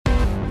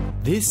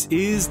This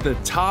is the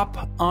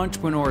Top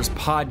Entrepreneurs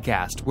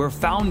Podcast, where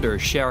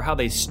founders share how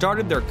they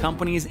started their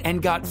companies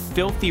and got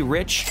filthy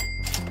rich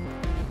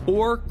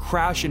or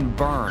crash and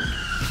burn.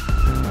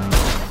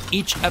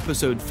 Each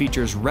episode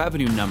features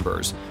revenue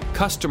numbers,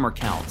 customer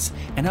counts,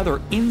 and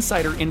other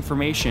insider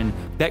information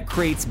that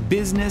creates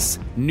business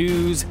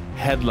news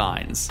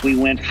headlines. We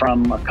went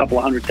from a couple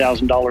of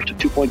 $100,000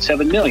 to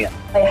 $2.7 million.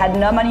 I had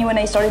no money when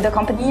I started the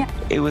company.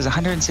 It was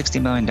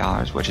 $160 million,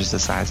 which is the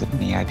size of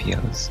many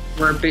IPOs.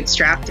 We're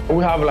bootstrapped.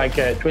 We have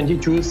like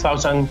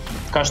 22,000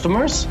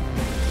 customers.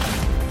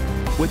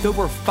 With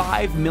over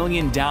 5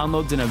 million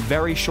downloads in a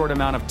very short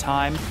amount of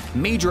time,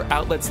 major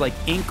outlets like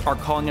Inc. are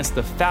calling us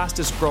the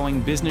fastest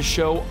growing business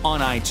show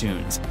on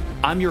iTunes.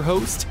 I'm your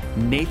host,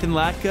 Nathan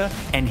Latka,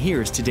 and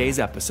here's today's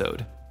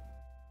episode.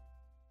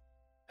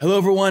 Hello,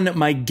 everyone.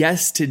 My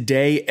guest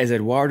today is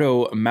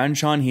Eduardo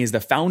Manchon. He is the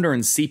founder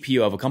and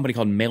CPO of a company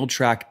called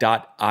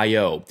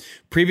Mailtrack.io.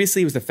 Previously,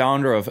 he was the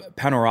founder of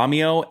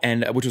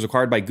Panoramio, which was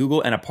acquired by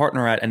Google, and a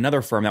partner at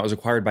another firm that was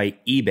acquired by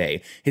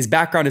eBay. His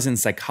background is in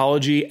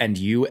psychology and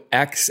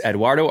UX.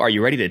 Eduardo, are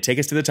you ready to take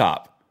us to the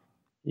top?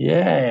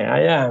 Yeah, I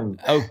am.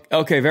 Oh,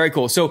 okay, very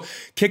cool. So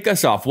kick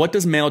us off. What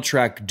does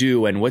Mailtrack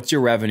do, and what's your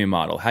revenue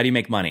model? How do you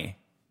make money?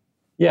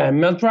 Yeah,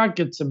 Mailtrack,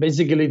 it's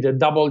basically the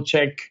double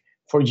check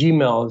for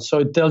Gmail. So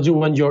it tells you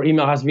when your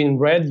email has been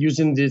read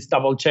using this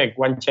double check.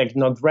 One check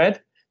not read,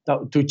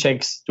 two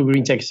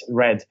green checks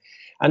read.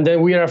 And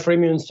then we are a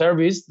freemium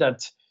service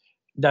that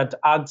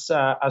adds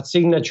a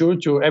signature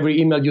to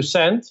every email you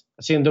send.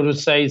 A signature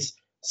says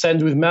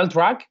send with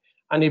Mailtrack.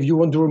 And if you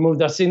want to remove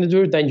that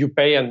signature, then you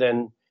pay, and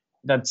then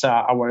that's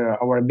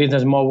our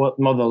business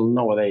model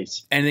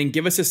nowadays. And then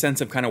give us a sense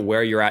of kind of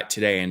where you're at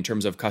today in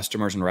terms of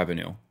customers and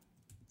revenue.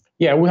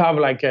 Yeah, we have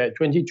like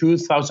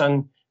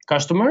 22,000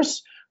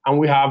 customers, and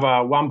we have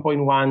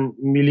 1.1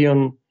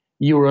 million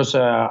euros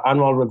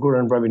annual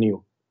recurrent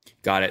revenue.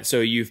 Got it. So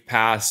you've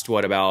passed,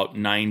 about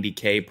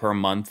 90K per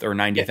month or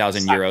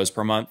 90,000 euros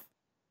per month?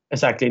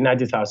 Exactly,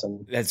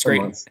 90,000. That's great.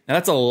 Month. Now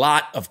that's a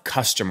lot of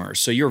customers.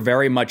 So you're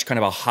very much kind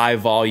of a high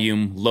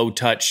volume, low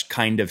touch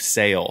kind of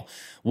sale.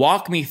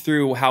 Walk me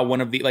through how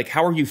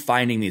how are you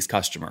finding these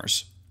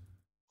customers?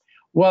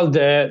 Well,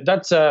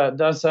 that's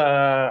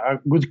a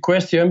good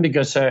question,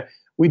 because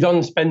we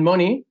don't spend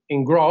money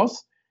in growth.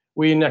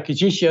 We're in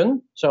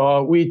acquisition,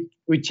 so we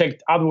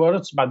checked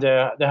AdWords, but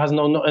there has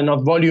not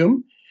enough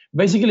volume.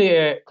 Basically,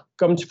 it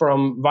comes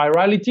from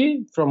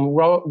virality, from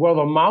word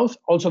of mouth,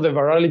 also the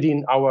virality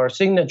in our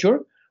signature.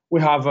 We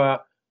have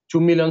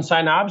 2 million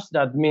signups.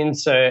 That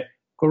means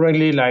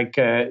currently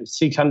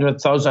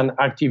 600,000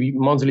 active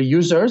monthly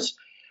users.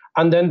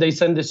 And then they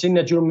send the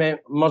signature.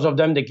 Most of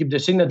them, they keep the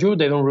signature.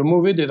 They don't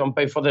remove it. They don't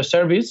pay for the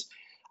service.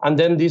 And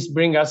then this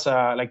brings us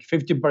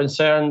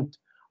 50%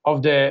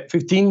 of the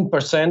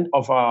 15%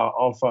 of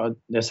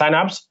the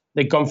signups,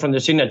 they come from the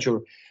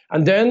signature.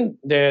 And then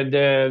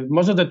the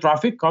most of the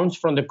traffic comes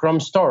from the Chrome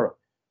store.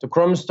 The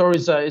Chrome store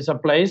is a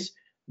place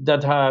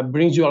that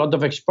brings you a lot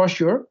of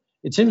exposure.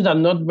 It seems that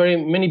not very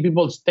many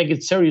people take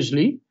it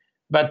seriously,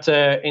 but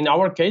in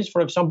our case, for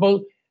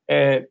example,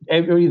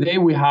 every day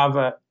we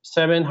have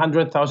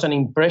 700,000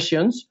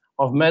 impressions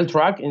of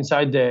Mailtrack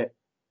inside the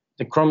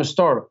Chrome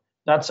store.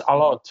 That's a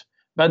lot.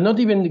 But not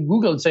even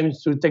Google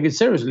seems to take it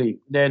seriously.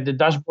 The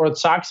dashboard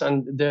sucks,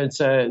 and there's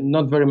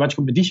not very much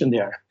competition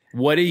there.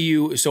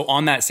 So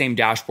on that same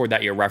dashboard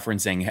that you're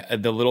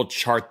referencing, the little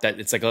chart that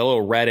it's like a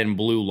little red and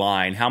blue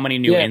line, how many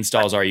new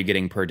installs are you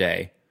getting per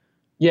day?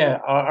 Yeah,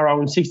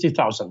 around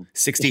 60,000.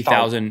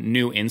 60,000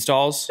 new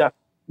installs? Per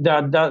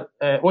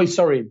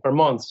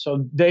month. So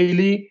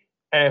daily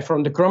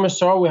from the Chrome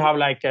store, we have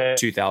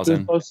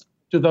 2,000.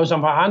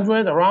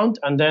 2,500 around.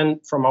 And then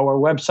from our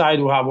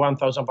website, we have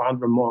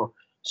 1,500 more.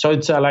 So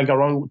it's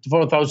around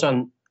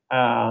 4,000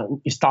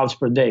 installs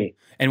per day.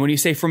 And when you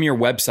say from your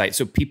website,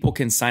 so people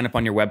can sign up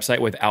on your website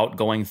without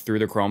going through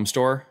the Chrome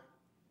store?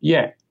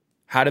 Yeah.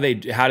 How do they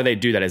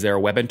do that? Is there a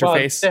web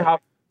interface?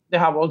 Well, they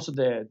have also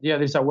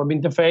there's a web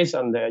interface,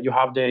 and you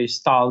have the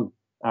install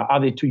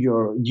added to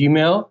your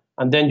Gmail,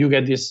 and then you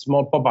get this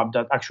small pop-up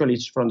that actually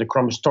is from the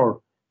Chrome store,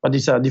 but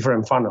it's a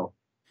different funnel.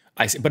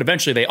 I see. But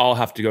eventually they all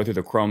have to go through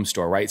the Chrome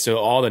store, right? So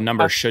all the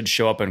numbers should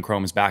show up in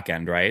Chrome's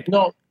backend, right?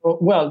 No,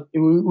 well,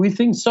 we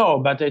think so,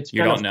 but it's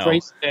kind of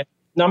crazy. The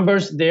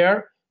numbers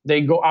there, they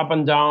go up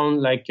and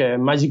down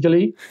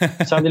magically.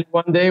 Suddenly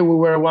one day we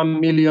were 1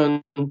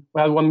 million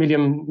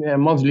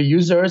monthly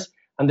users,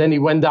 and then it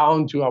went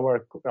down to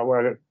our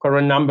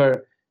current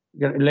number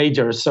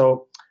later.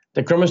 So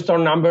the Chrome store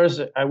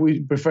numbers,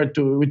 we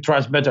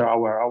trust better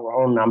our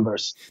own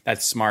numbers.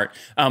 That's smart.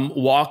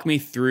 Walk me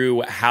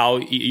through how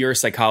you're a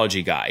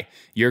psychology guy.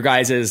 Your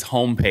guys'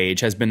 homepage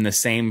has been the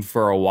same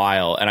for a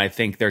while, and I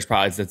think that's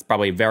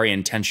probably very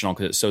intentional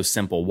because it's so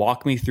simple.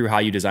 Walk me through how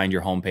you designed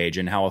your homepage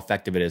and how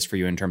effective it is for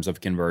you in terms of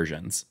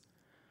conversions.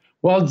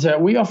 Well,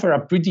 we offer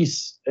a pretty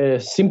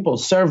simple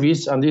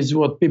service, and this is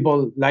what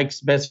people like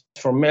best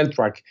from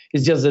Mailtrack.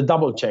 It's just a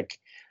double check,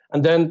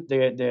 and then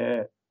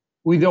the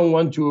we don't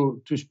want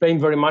to explain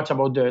very much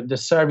about the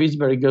service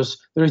because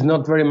there is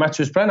not very much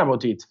to explain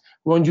about it.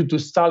 We want you to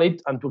install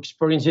it and to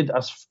experience it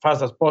as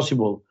fast as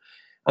possible.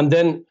 And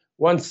then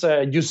once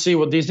you see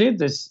what this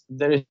is,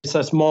 there is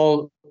a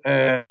small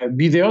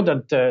video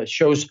that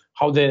shows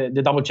how the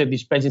double check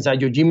displays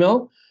inside your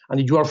Gmail. And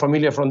if you are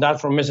familiar from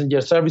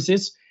Messenger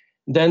services,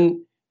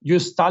 then you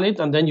install it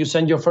and then you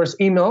send your first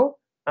email.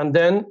 And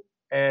then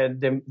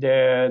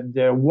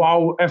the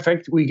wow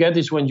effect we get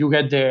is when you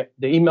get the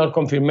email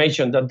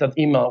confirmation that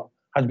email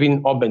has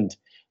been opened.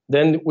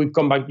 Then you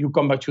come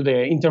back to the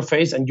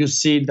interface and you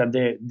see that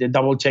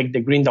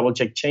the green double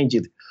check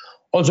changed.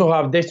 Also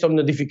have desktop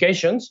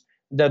notifications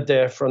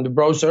that from the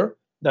browser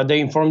that they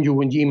inform you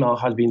when the email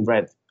has been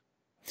read.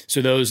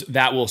 So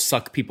that will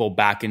suck people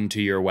back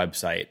into your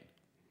website.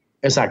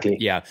 Exactly.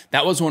 Yeah.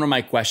 That was one of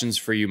my questions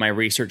for you. My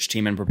research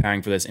team in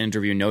preparing for this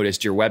interview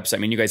noticed your website. I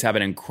mean, you guys have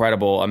an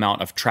incredible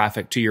amount of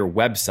traffic to your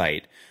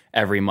website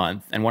every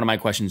month. And one of my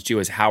questions too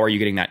is how are you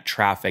getting that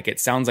traffic?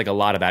 It sounds like a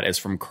lot of that is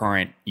from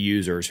current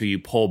users who you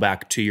pull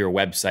back to your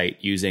website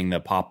using the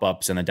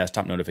pop-ups and the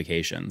desktop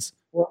notifications.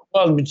 Well,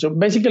 so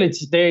basically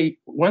it's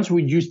once you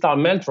install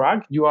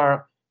Mailtrack, you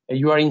are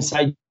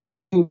inside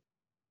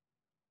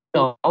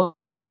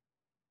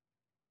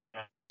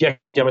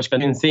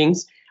JavaScript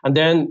things. And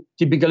then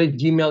typically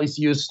Gmail is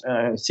used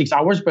 6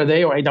 hours per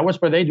day or 8 hours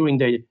per day during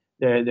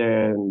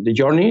the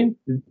journey.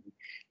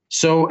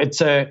 So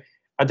it's at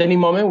any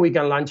moment we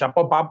can launch a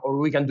pop-up or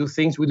we can do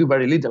things. We do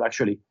very little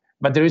actually,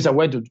 but there is a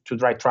way to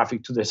drive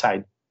traffic to the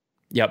site.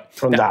 Yep.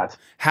 From that.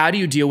 How do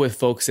you deal with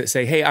folks that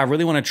say, hey, I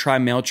really want to try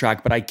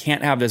Mailtrack, but I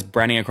can't have this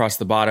branding across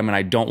the bottom and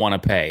I don't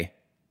want to pay?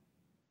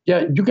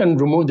 Yeah, you can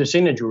remove the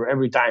signature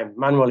every time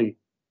manually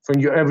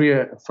from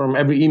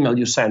every email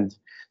you send.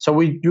 So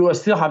you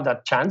still have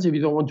that chance. If you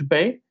don't want to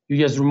pay, you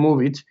just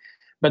remove it.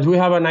 But we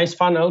have a nice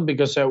funnel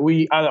because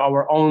we add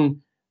our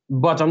own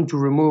button to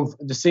remove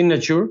the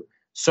signature.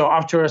 So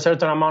after a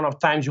certain amount of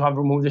times you have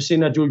removed the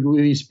signature, you will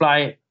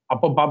display a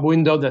pop-up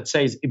window that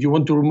says, if you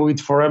want to remove it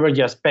forever,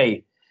 just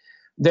pay.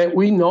 Then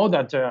we know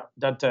that a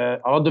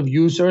lot of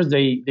users,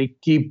 they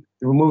keep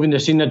removing the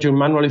signature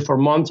manually for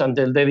months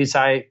until they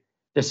decide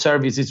the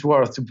service is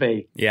worth to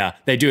pay. Yeah,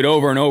 they do it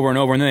over and over and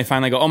over, and then they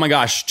finally go, oh my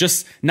gosh,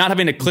 just not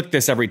having to click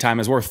this every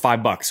time is worth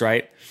 $5,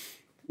 right?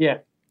 Yeah.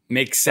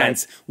 Makes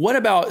sense. Right. What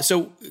about,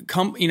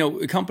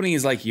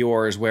 companies like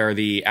yours where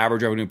the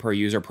average revenue per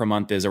user per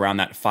month is around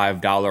that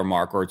 $5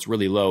 mark or it's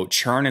really low,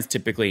 churn is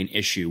typically an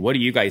issue. What do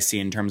you guys see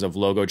in terms of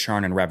logo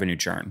churn and revenue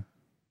churn?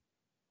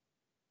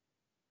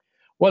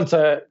 Well,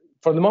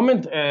 for the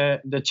moment,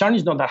 the churn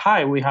is not that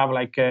high. We have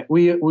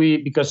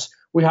because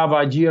we have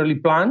a yearly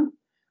plan.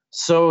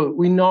 So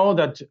we know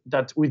that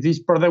with this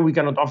product, we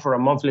cannot offer a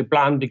monthly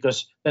plan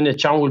because then the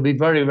churn will be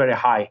very, very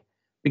high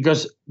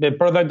because the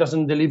product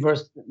doesn't deliver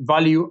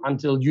value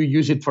until you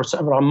use it for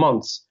several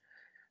months.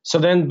 So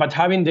then, but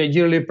having the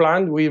yearly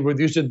plan, we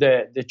reduced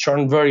the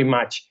churn very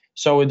much.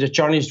 So the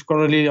churn is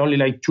currently only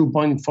like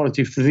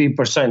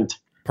 2.43%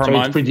 per so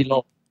month. It's pretty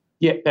low.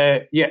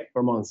 Yeah,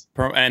 per month.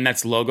 And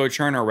that's logo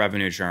churn or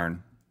revenue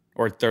churn,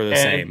 or they're the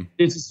same?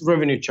 This is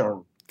revenue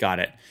churn. Got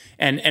it.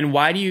 And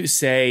why do you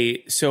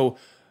say so?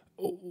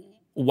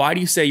 Why do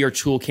you say your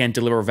tool can't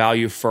deliver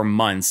value for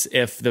months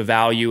if the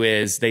value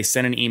is they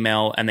send an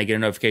email and they get a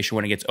notification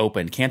when it gets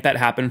opened? Can't that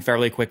happen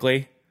fairly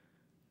quickly?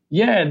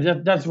 Yeah,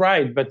 that's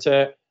right. But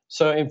there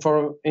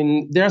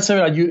are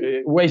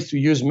several ways to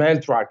use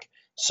Mailtrack.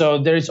 So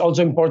there is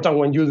also important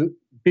when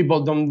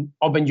people don't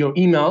open your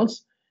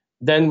emails,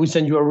 then we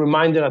send you a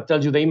reminder that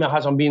tells you the email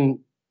hasn't been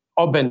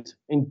opened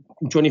in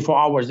 24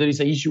 hours. There is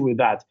an issue with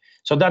that.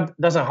 So that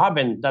doesn't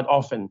happen that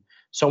often.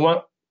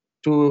 So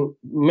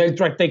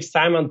Mailtrack takes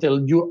time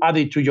until you add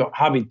it to your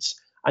habits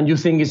and you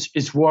think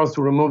it's worth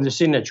to remove the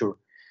signature.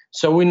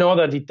 So we know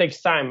that it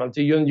takes time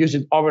until you use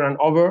it over and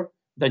over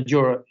that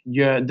you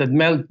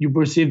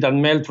perceive that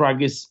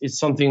Mailtrack is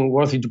something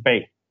worthy to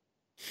pay.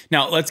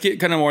 Now let's get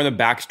kind of more of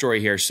the backstory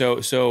here.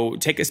 So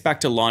take us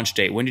back to launch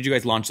date. When did you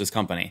guys launch this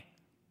company?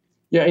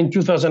 Yeah, in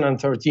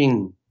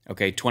 2013.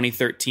 Okay,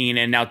 2013.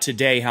 And now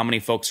today, how many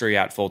folks are you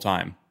at full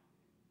time?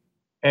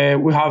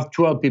 We have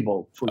 12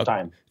 people full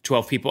time.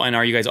 12 people. And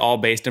are you guys all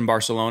based in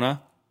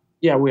Barcelona?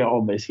 Yeah, we are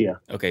all based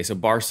here. Okay, so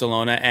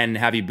Barcelona. And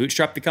have you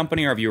bootstrapped the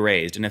company or have you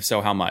raised? And if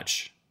so, how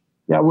much?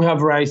 Yeah, we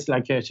have raised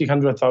like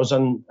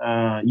 600,000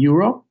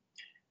 euro.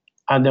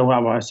 And then we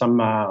have some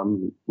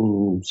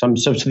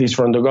subsidies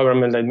from the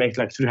government that make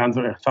like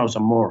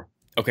 300,000 more.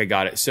 Okay,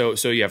 got it. So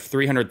you have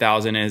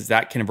 300,000. Is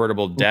that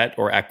convertible debt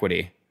or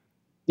equity?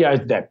 Yeah,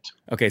 it's debt.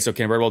 Okay, so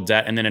convertible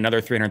debt, and then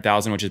another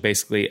 300,000, which is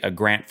basically a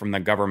grant from the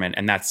government,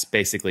 and that's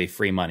basically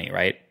free money,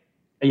 right?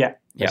 Yeah,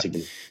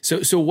 basically. Yeah.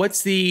 So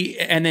what's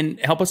and then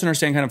help us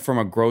understand kind of from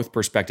a growth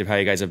perspective how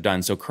you guys have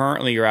done. So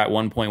currently you're at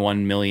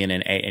 1.1 million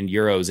in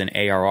euros in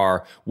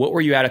ARR. What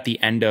were you at the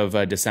end of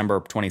December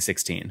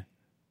 2016?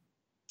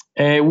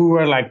 We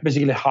were like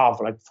basically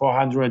half, like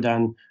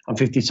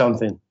 450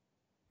 something.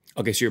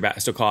 Okay, so you're back.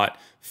 So call it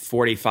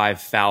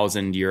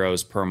 45,000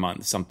 euros per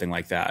month, something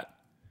like that.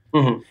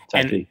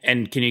 Exactly.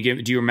 And do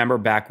you remember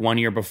back 1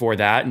 year before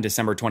that in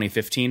December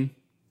 2015?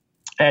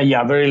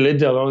 Yeah, very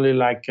little, only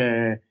like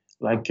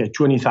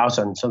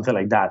 20,000, something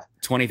like that.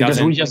 20,000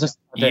 because we just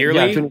yearly?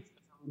 Yeah,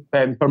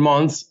 20,000 per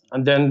month,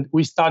 and then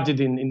we started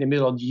in the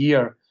middle of the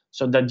year.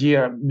 So that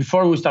year,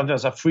 before we started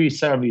as a free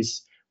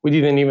service, we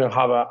didn't even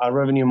have a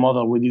revenue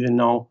model. We didn't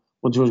know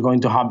what was going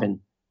to happen.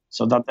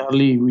 So that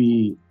early,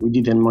 we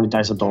didn't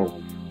monetize at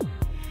all.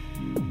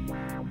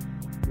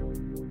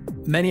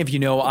 Many of you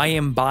know I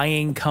am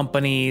buying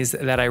companies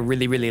that I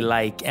really, really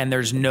like, and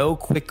there's no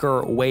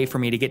quicker way for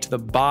me to get to the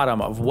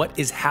bottom of what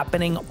is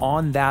happening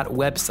on that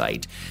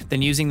website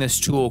than using this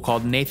tool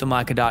called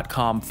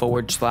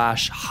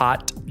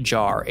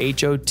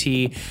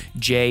nathanlatka.com/hotjar,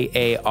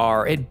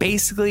 HOTJAR. It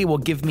basically will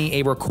give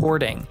me a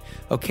recording.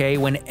 Okay,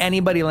 when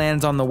anybody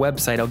lands on the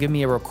website, it'll give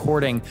me a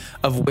recording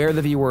of where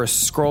the viewer is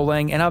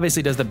scrolling, and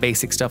obviously does the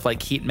basic stuff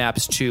like heat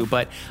maps too.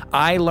 But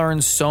I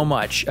learned so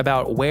much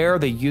about where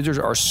the users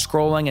are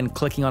scrolling and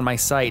clicking on my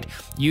site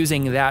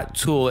using that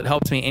tool. It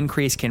helps me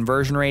increase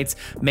conversion rates,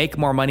 make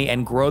more money,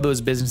 and grow those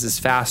businesses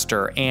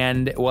faster.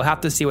 And we'll have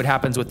to see what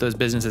happens with those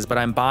businesses, but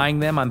I'm buying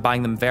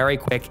them very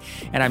quick,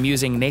 and I'm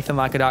using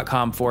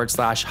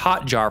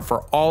nathanlatka.com/hotjar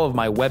for all of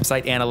my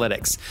website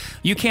analytics.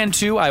 You can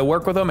too. I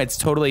work with them. It's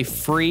totally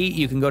free.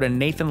 You can go to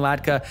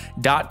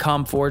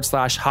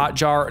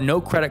nathanlatka.com/hotjar.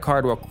 No credit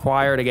card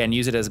required. Again,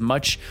 use it as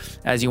much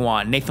as you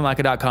want.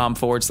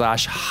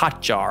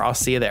 nathanlatka.com/hotjar. I'll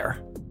see you there.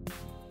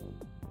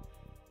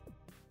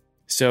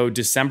 So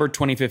December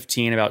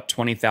 2015, about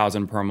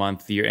 20,000 per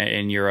month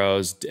in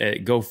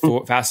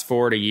euros. Fast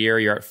forward a year,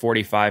 you're at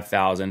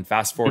 45,000.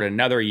 Fast forward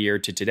another year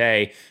to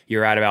today,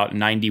 you're at about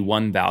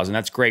 91,000.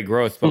 That's great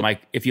growth. But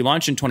Mike, if you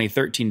launched in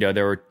 2013, though,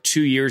 there were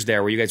 2 years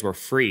there where you guys were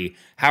free.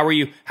 How were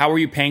you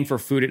paying for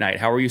food at night?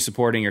 How were you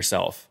supporting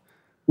yourself?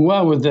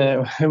 Well, with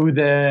the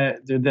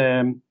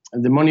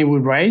money we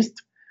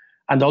raised,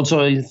 and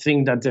also I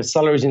think that the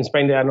salaries in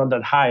Spain, they are not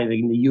that high like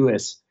in the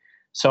US.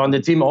 So, and the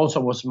team also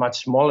was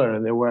much smaller.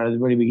 They were at the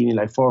very beginning,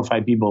 like 4 or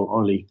 5 people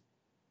only.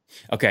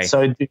 Okay.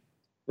 So it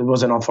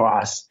was enough for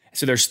us.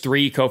 So there's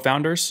 3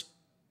 co-founders?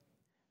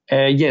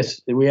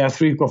 Yes, we have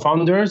 3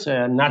 co-founders.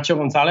 Nacho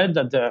Gonzalez,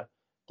 that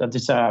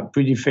is a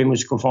pretty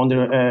famous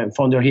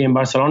founder here in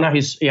Barcelona.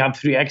 He had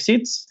 3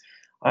 exits,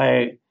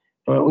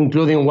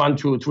 including one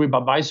to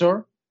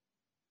TripAdvisor,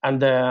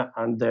 and the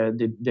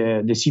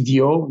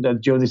CTO, that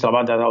Jordi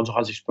Salvat, that also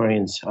has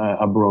experience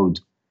abroad.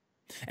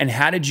 And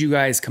how did you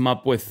guys come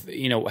up with,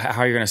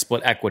 how you're going to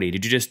split equity?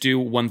 Did you just do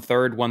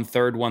 1/3,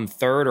 1/3,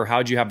 1/3, or how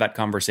did you have that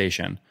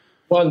conversation?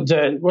 Well,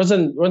 it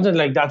wasn't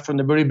like that from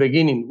the very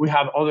beginning. We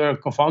have other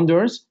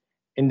co-founders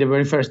in the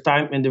very first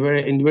time, in the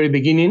very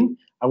beginning.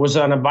 I was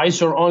an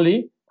advisor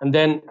only, and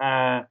then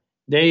I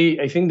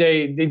think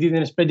they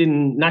didn't split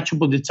in. Nacho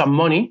put some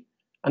money,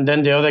 and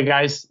then the other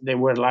guys, they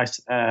were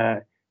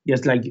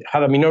just like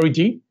had a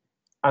minority,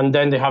 and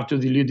then they have to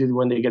dilute it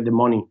when they get the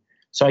money.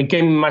 So I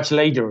came much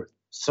later.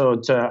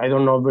 So I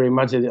don't know very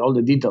much all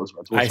the details,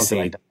 but I see.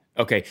 Like that.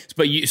 Okay,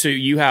 but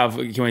you have,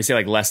 can we say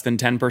like less than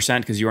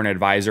 10% because you were an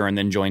advisor and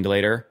then joined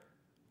later?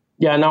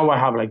 Yeah, now I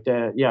have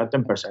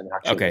 10%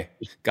 actually. Okay,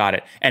 got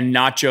it. And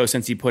Nacho,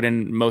 since he put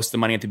in most of the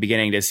money at the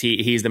beginning,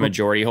 he's the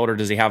majority holder?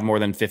 Does he have more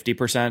than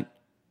 50%?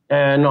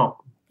 No.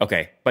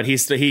 Okay, but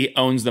he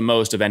owns the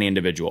most of any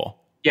individual.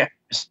 Yeah,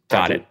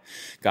 exactly.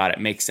 Got it.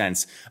 Makes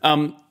sense.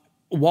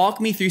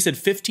 Walk me through, you said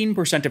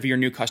 15% of your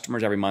new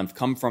customers every month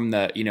come from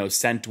the,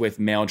 sent with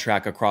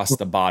Mailtrack across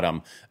the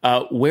bottom.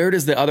 Where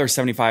does the other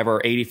 75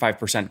 or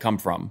 85% come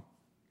from?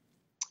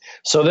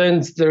 So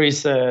then there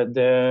is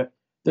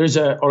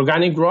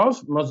organic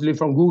growth, mostly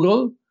from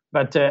Google,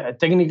 but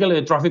technically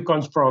the traffic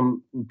comes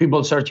from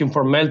people searching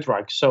for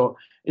Mailtrack. So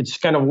it's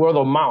kind of word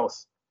of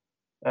mouth.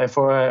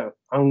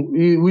 And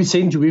we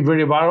seem to be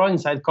very viral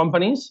inside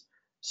companies.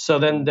 So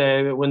then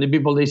when the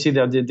people, they see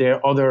that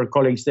their other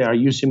colleagues, they are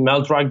using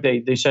Mailtrack,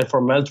 they search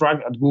for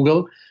Mailtrack at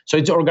Google. So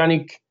it's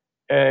organic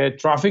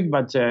traffic,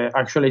 but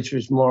actually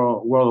it's more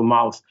word of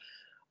mouth.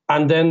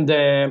 And then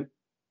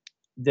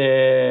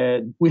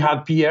we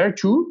had PR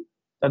too,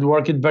 that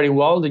worked very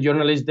well. The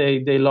journalists,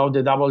 they love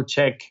the double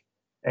check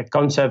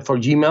concept for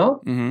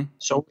Gmail. Mm-hmm.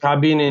 So we have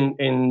been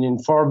in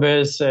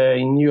Forbes,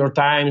 in New York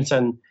Times,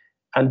 and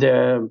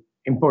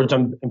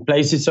important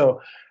places. So.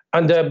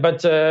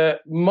 But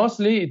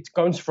mostly it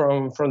comes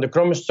from the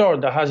Chrome store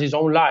that has its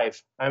own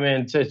life. I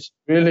mean, it's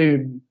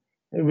really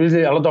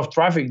a lot of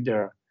traffic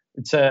there.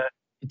 It's a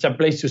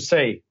place to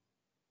stay.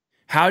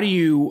 How do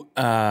you,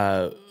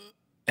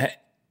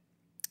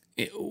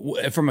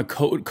 from a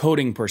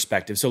coding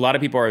perspective? So a lot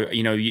of people are,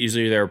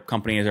 usually their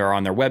companies are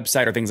on their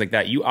website or things like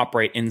that. You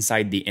operate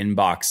inside the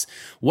inbox.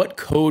 What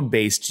code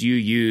base do you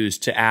use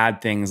to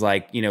add things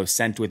like,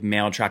 sent with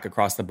Mailtrack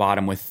across the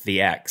bottom with the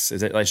X?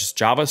 Is it like just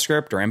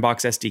JavaScript or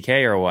Inbox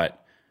SDK or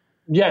what?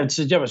 Yeah, it's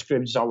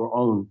JavaScript. It's our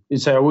own.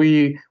 It's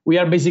we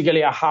are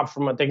basically a hub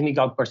from a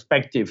technical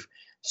perspective.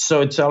 So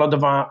it's a lot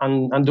of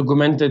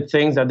undocumented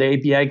things that the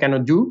API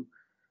cannot do,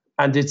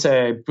 and it's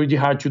pretty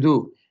hard to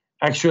do.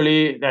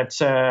 Actually, that's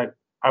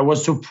I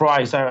was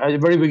surprised. At the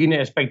very beginning,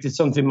 I expected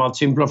something much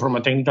simpler from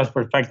a technical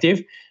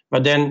perspective,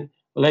 but then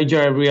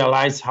later I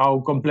realized how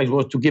complex it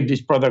was to keep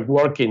this product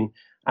working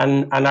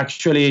and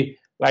actually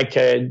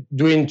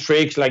doing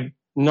tricks like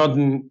not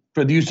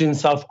producing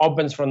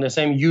self-opens from the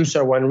same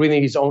user when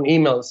reading his own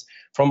emails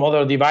from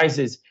other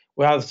devices.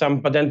 We have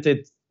some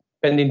patented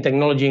pending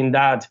technology in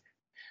that.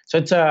 So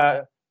it's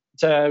a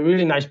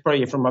really nice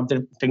project from a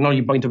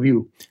technology point of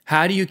view.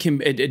 How do you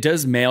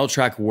does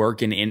MailTrack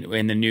work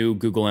in the new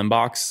Google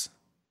Inbox?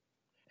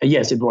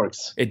 Yes, it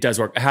works. It does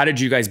work. How did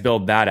you guys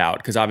build that out?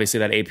 Because obviously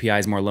that API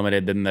is more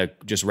limited than the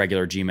just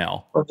regular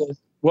Gmail.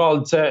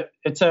 Well,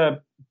 it's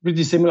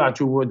pretty similar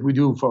to what we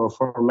do for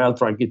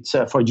MailTrack. It's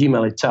for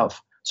Gmail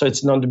itself. So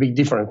it's not a big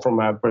difference from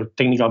a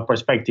technical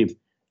perspective.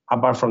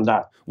 Apart from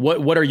that,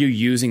 what are you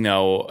using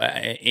though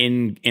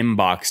in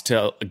Inbox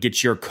to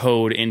get your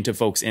code into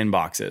folks'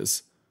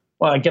 inboxes?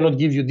 Well, I cannot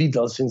give you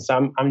details since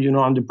I'm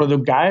the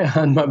product guy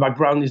and my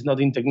background is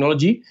not in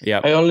technology.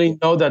 Yep. I only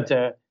know that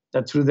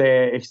through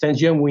the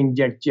extension we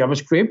inject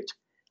JavaScript,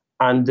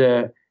 and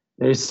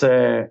it's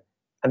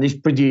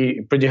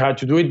pretty hard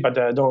to do it. But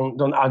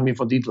don't ask me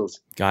for details.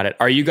 Got it.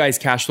 Are you guys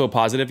cash flow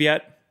positive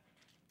yet?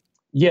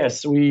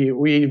 Yes, we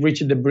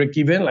reached the break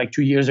even like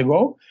 2 years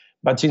ago.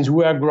 But since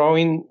we are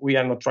growing, we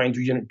are not trying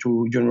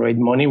to generate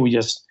money. We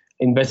just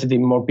invested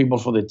in more people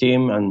for the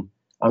team and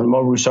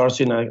more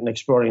resources and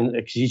exploring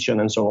acquisition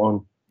and so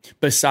on.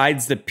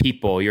 Besides the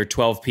people, your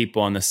 12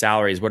 people and the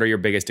salaries, what are your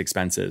biggest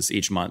expenses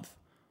each month?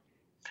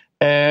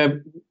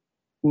 I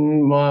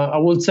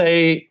would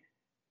say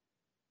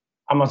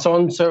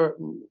Amazon,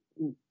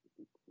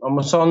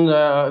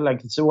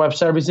 like it's web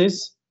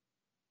services,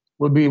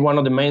 would be one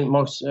of the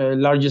most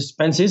largest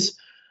expenses.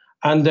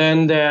 And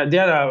then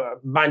there are a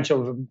bunch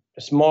of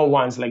small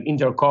ones like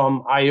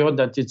Intercom.io,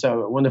 that it's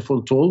a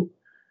wonderful tool,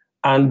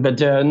 but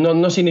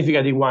no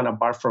significant one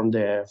apart from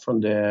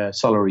the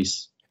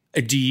salaries.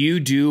 Do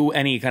you do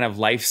any kind of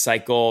life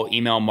cycle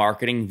email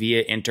marketing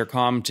via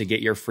Intercom to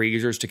get your free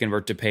users to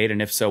convert to paid? And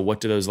if so,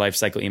 what do those life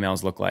cycle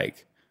emails look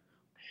like?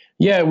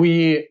 Yeah,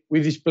 we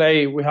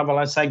have a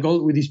life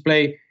cycle. We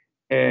display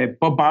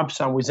pop-ups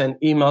and we send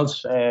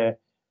emails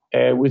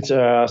with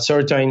a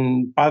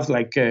certain path,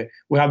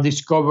 we have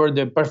discovered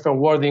the perfect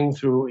wording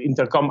through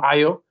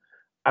Intercom.io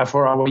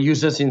for our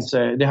users, since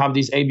they have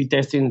this A/B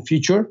testing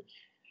feature.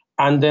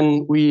 And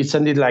then we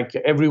send it like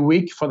every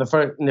week in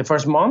the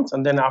first month,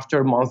 and then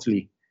after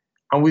monthly.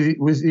 And we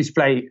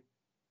display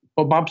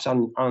pop-ups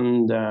and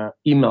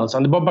emails.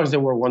 And the pop-ups, they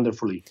work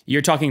wonderfully.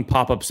 You're talking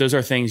pop-ups. Those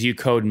are things you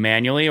code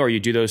manually, or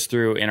you do those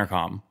through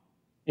Intercom?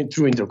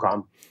 Through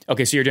Intercom.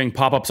 Okay, so you're doing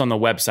pop-ups on the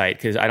website,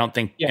 because I don't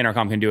think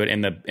Intercom can do it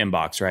in the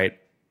inbox, right?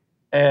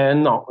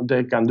 No,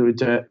 they can do it.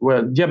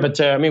 But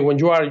when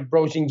you are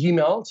browsing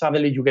Gmail,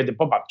 suddenly you get the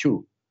pop-up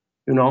too,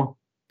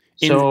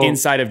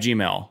 Inside of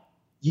Gmail?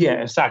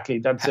 Yeah,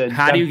 exactly.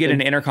 How do you get an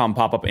Intercom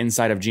pop-up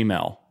inside of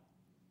Gmail?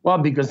 Well,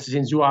 because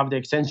since you have the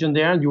extension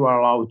there, you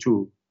are allowed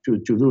to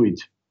do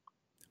it.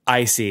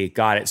 I see.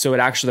 Got it. So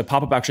the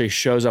pop-up actually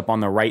shows up on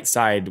the right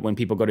side when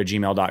people go to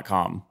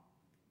gmail.com.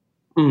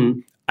 Mm-hmm.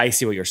 I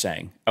see what you're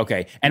saying.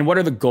 Okay. And what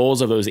are the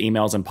goals of those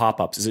emails and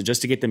pop-ups? Is it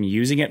just to get them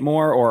using it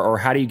more, or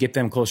how do you get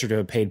them closer to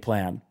a paid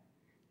plan?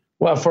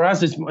 Well, for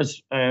us, it's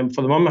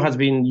for the moment has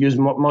been used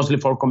mostly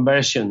for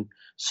conversion.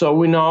 So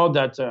we know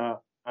that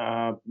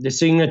the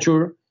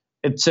signature,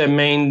 it's a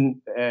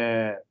main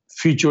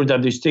feature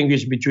that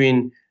distinguishes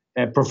between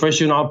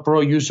professional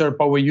power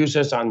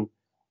users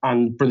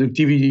and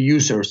productivity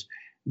users,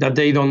 that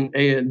they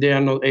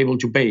are not able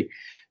to pay.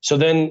 So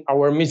then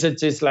our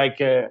message is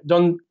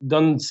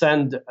don't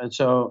send.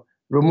 So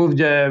remove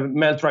the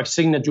MailTrack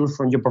signature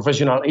from your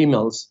professional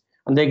emails,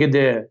 and they get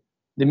the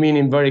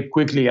meaning very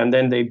quickly, and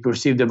then they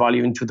perceive the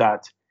value into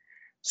that.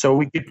 So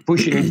we keep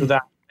pushing into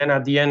that, and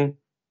at the end,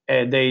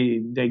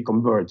 they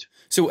convert.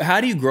 So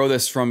how do you grow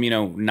this from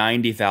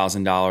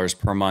 $90,000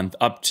 per month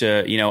up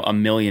to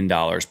 $1 million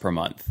per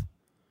month?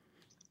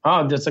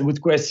 Oh, that's a good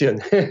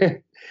question.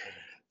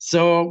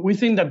 So we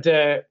think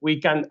that we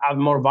can add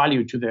more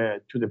value to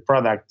the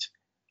product.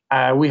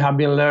 We have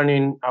been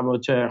learning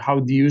about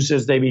how the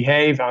users they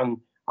behave, and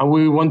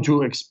we want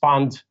to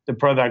expand the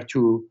product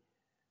to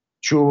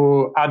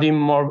adding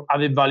more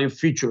added value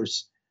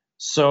features.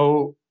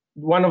 So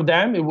one of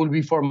them, it will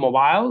be for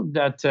mobile,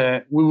 that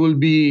we will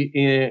be,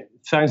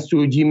 thanks to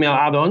Gmail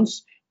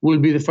add-ons, will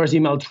be the first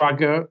email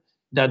tracker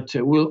that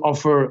will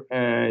offer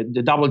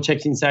the double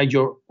checks inside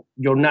your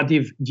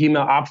native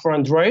Gmail app for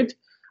Android.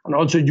 And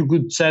also you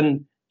could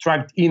send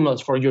tracked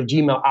emails for your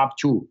Gmail app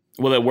too.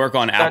 Will it work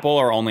on Apple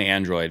or only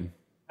Android?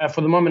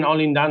 For the moment,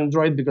 only in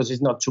Android, because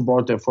it's not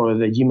supported for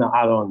the Gmail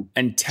add-on.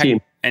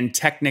 And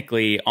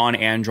technically on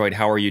Android,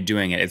 how are you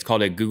doing it? It's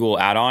called a Google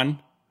add-on?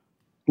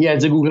 Yeah,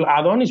 it's a Google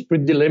add-on. It's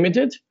pretty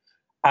limited.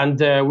 And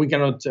we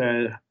cannot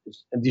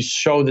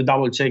show the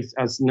double checks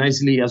as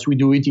nicely as we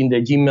do it in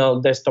the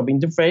Gmail desktop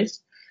interface.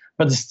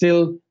 But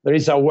still, there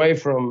is a way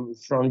from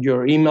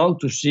your email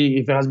to see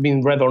if it has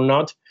been read or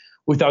not,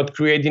 without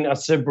creating a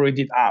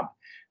separated app.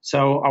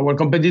 So our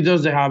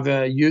competitors, they have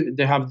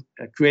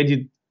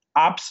created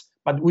apps,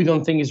 but we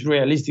don't think it's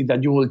realistic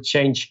that you will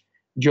change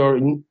your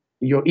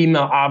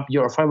email app,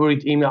 your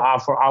favorite email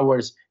app for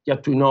hours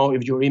just to know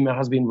if your email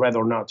has been read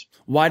or not.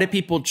 Why do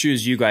people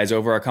choose you guys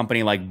over a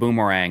company like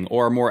Boomerang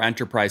or a more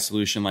enterprise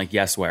solution like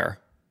Yesware?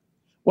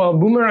 Well,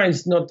 Boomerang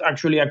is not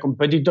actually a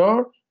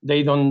competitor.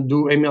 They don't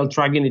do email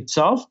tracking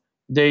itself.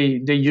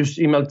 They use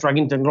email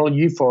tracking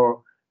technology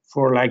for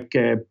like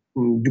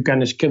you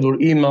can schedule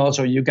emails,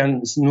 or you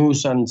can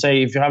snooze and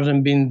say if you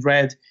haven't been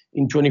read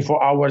in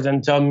 24 hours,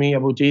 then tell me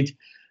about it.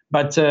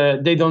 But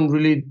they don't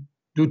really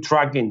do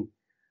tracking.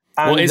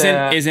 And, well,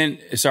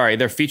 isn't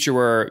their feature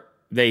where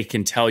they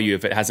can tell you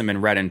if it hasn't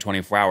been read in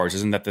 24 hours?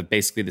 Isn't that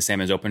basically the same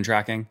as open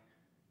tracking?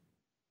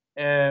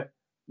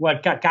 Well,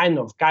 kind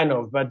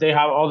of, but they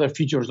have other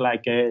features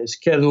like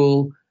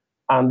schedule,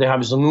 and they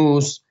have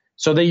snooze.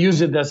 So they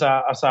use it as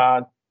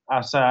a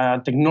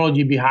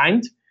technology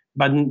behind,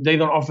 but they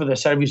don't offer the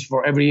service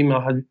for every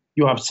email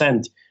you have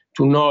sent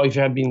to know if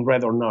you have been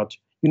read or not.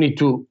 You need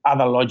to add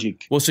a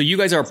logic. Well, so you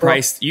guys are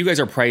priced. You guys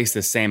are priced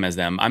the same as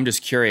them. I'm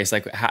just curious.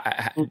 Like,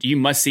 you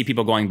must see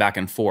people going back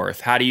and forth.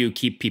 How do you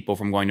keep people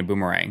from going to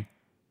Boomerang?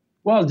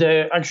 Well,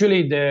 the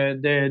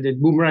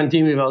Boomerang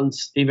team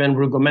even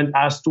recommend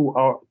us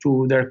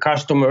to their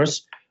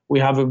customers.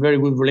 We have a very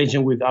good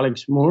relation with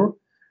Alex Moore,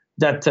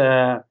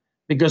 that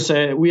because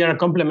we are a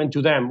complement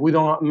to them. We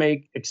don't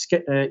make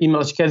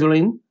email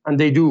scheduling, and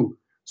they do.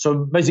 So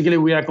basically,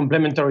 we are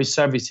complementary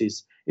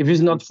services. If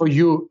it's not for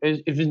you,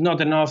 if it's not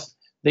enough,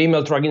 the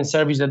email tracking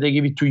service that they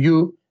give it to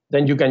you,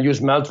 then you can use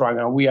Mailtrack,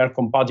 and we are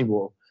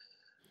compatible.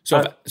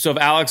 So if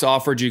Alex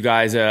offered you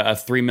guys a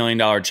 $3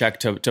 million check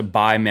to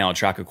buy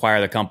Mailtrack, acquire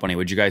the company,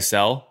 would you guys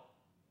sell?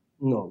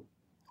 No.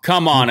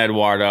 Come on,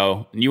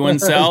 Eduardo. You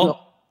wouldn't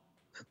sell?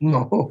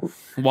 No.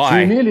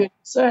 Why? 3 million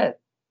said.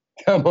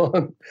 Come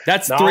on.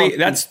 That's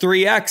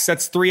 3x.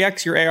 That's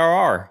 3x your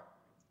ARR.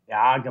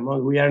 Yeah, come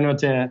on. We are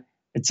not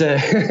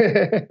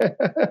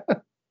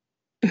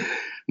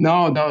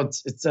No,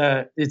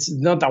 it's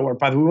not our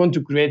path. We want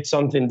to create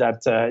something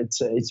that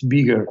it's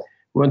bigger.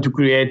 We want to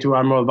create to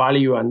add more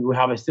value, and we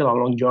have still a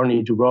long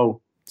journey to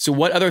go. So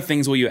what other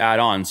things will you add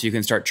on so you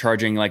can start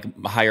charging like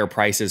higher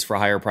prices for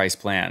higher price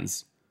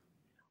plans?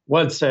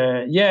 Well, so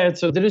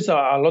there is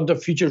a lot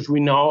of features we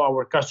know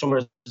our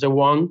customers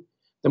want.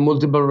 The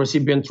multiple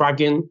recipient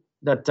tracking,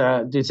 that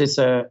this is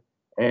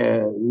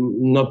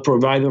not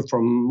provided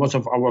from most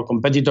of our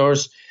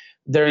competitors.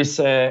 There is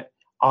a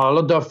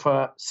lot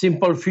of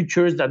simple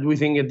features that we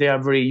think they are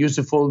very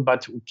useful,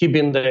 but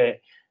keeping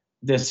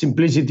the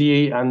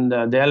simplicity and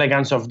the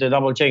elegance of the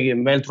double-check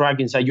Mailtrack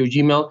inside your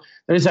Gmail.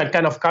 There is a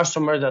kind of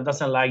customer that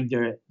doesn't like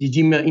the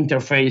Gmail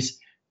interface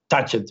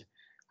touched.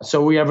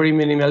 So we are very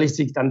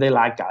minimalistic, and they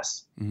like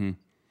us. Mm-hmm.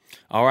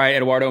 All right,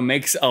 Eduardo,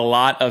 makes a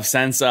lot of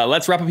sense.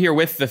 Let's wrap up here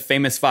with the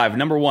famous 5.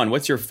 Number 1,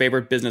 what's your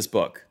favorite business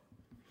book?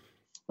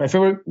 My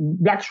favorite,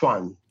 Black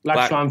Swan.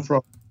 Black Swan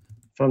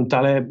from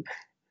Taleb.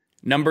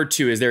 Number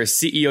 2, is there a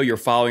CEO you're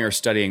following or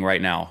studying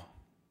right now?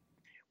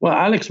 Well,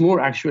 Alex Moore,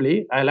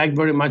 actually. I like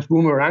very much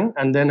Boomerang,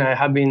 and then I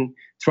have been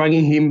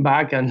tracking him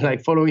back and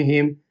following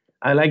him.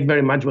 I like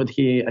very much what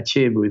he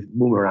achieved with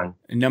Boomerang.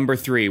 Number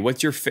 3,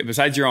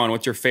 besides your own,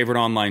 what's your favorite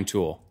online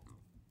tool?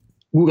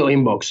 Google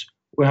Inbox.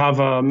 We have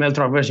a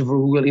Mailtrack version for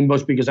Google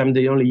Inbox because I'm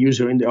the only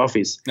user in the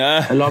office.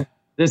 I love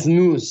this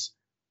news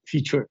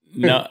feature.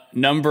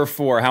 Number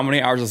 4, how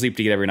many hours of sleep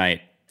do you get every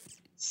night?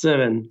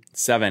 7.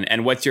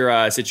 And what's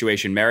your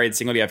situation? Married,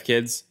 single? Do you have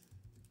kids?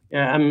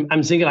 Yeah,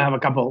 I'm single. I have a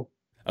couple.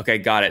 Okay,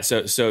 got it.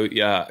 So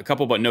a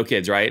couple, but no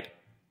kids, right?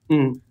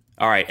 Mm.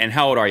 All right. And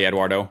how old are you,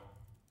 Eduardo?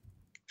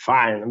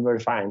 Fine. I'm very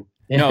fine.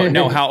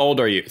 No. How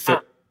old are you?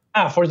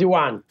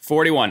 41.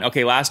 41.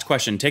 Okay, last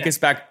question. Take us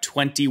back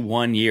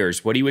 21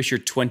 years. What do you wish your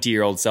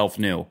 20-year-old self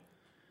knew?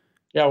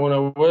 Yeah, when I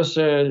was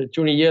 20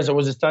 years, I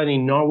was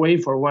studying in Norway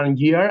for 1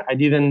 year. I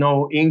didn't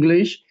know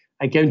English.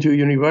 I came to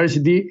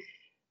university,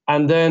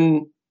 and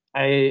then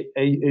I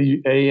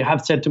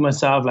have said to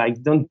myself,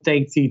 don't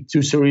take it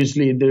too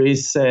seriously. There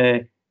is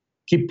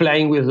keep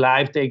playing with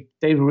life, take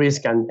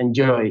risk and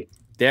enjoy.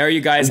 There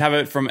you guys have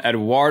it from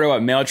Eduardo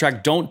at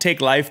Mailtrack. Don't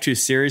take life too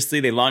seriously.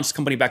 They launched this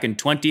company back in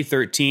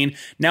 2013.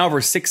 Now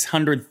over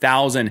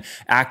 600,000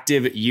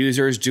 active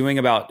users, doing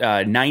about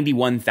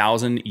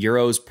 91,000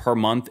 euros per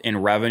month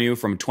in revenue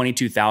from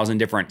 22,000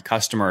 different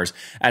customers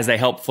as they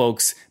help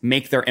folks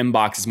make their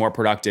inboxes more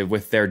productive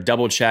with their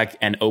double check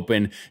and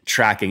open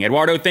tracking.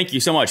 Eduardo, thank you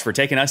so much for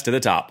taking us to the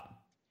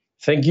top.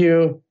 Thank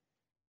you.